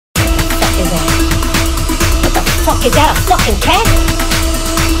is that? What the fuck is that? A fucking cat?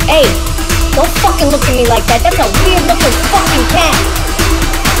 Hey, don't fucking look at me like that. That's a weird looking fucking cat.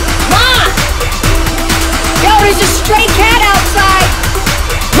 Ma! Yo, there's a stray cat outside.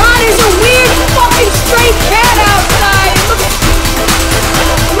 Ma, there's a weird fucking stray cat outside.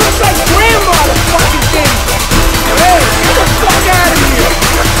 It looks like grandma, the fucking thing. Hey, get the fuck out of here.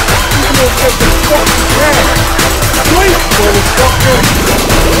 You gonna take the fucking cat. Wait, motherfucker.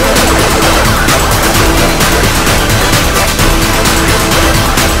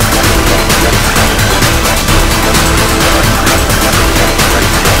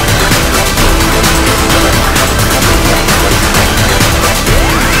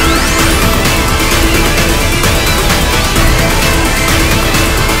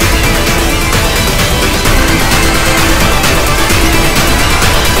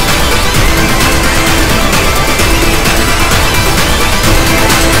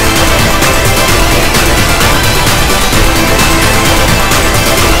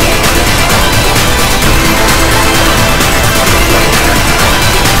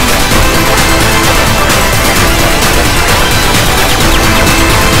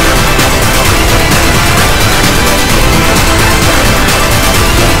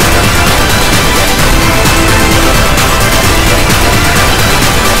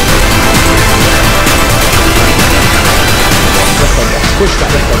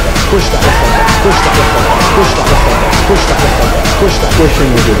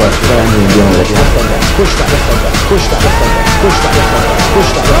 Pushing with your best friend and doing it. Push that.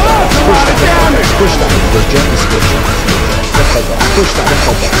 Just gently squishing.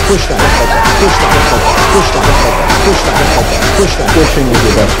 Pushing with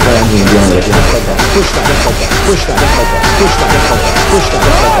your best friend and doing it.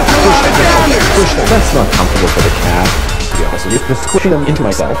 That's not comfortable for the cat. So you just push them into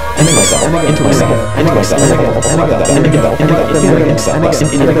myself, and then myself, into myself, and then myself, and then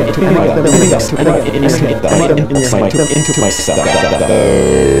into myself.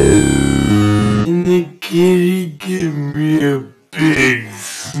 And the kitty give me a big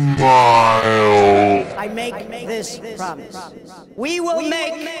smile. I make this promise. We will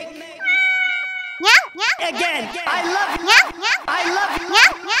make again. I love you. I love you.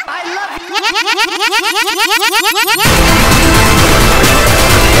 I love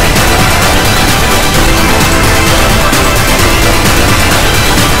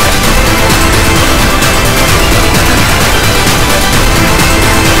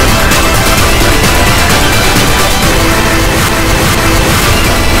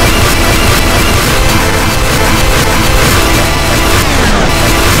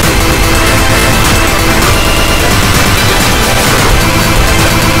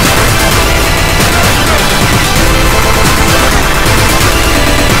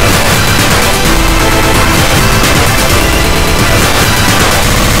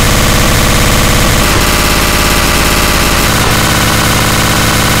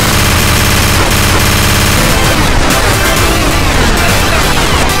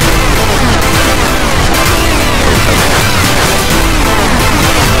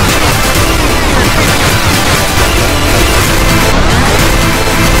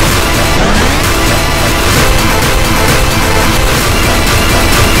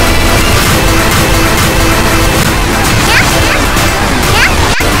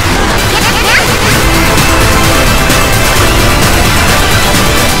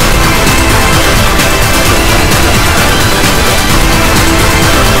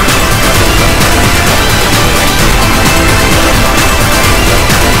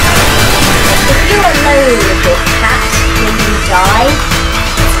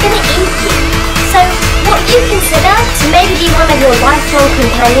your lifelong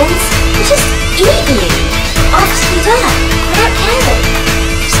companions will just eat you after you die without caring.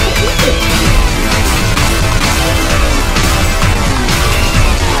 Just eat you.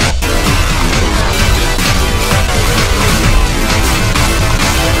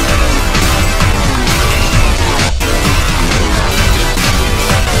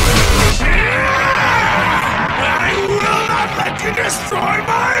 I will not let you destroy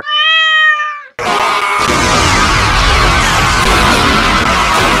my...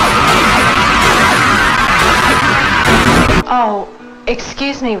 Oh,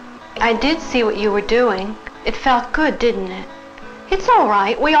 excuse me. I did see what you were doing. It felt good, didn't it? It's all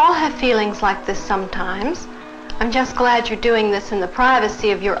right. We all have feelings like this sometimes. I'm just glad you're doing this in the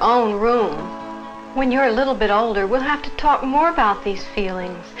privacy of your own room. When you're a little bit older, we'll have to talk more about these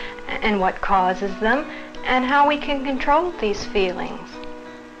feelings and what causes them and how we can control these feelings.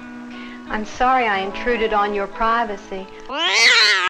 I'm sorry I intruded on your privacy.